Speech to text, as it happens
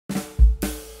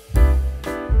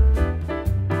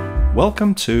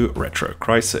Welcome to Retro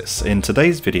Crisis. In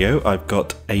today's video, I've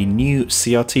got a new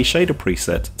CRT shader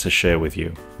preset to share with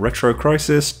you. Retro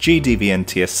Crisis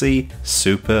GDV-NTSC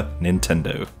Super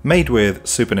Nintendo, made with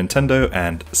Super Nintendo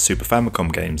and Super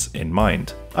Famicom games in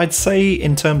mind. I'd say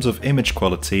in terms of image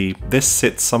quality, this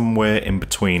sits somewhere in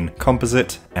between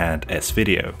composite and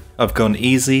S-video. I've gone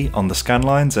easy on the scan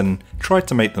lines and tried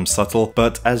to make them subtle,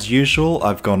 but as usual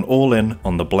I've gone all in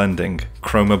on the blending,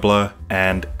 chroma blur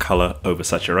and color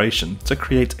oversaturation to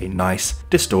create a nice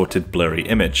distorted blurry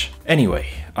image. Anyway,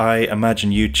 I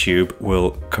imagine YouTube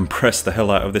will compress the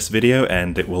hell out of this video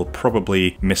and it will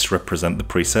probably misrepresent the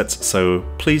presets, so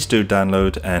please do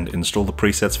download and install the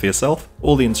presets for yourself.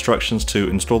 All the instructions to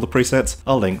install the presets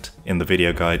are linked in the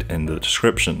video guide in the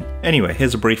description. Anyway,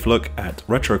 here's a brief look at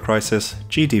Retro Crisis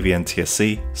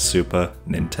GDV-NTSC Super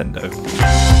Nintendo.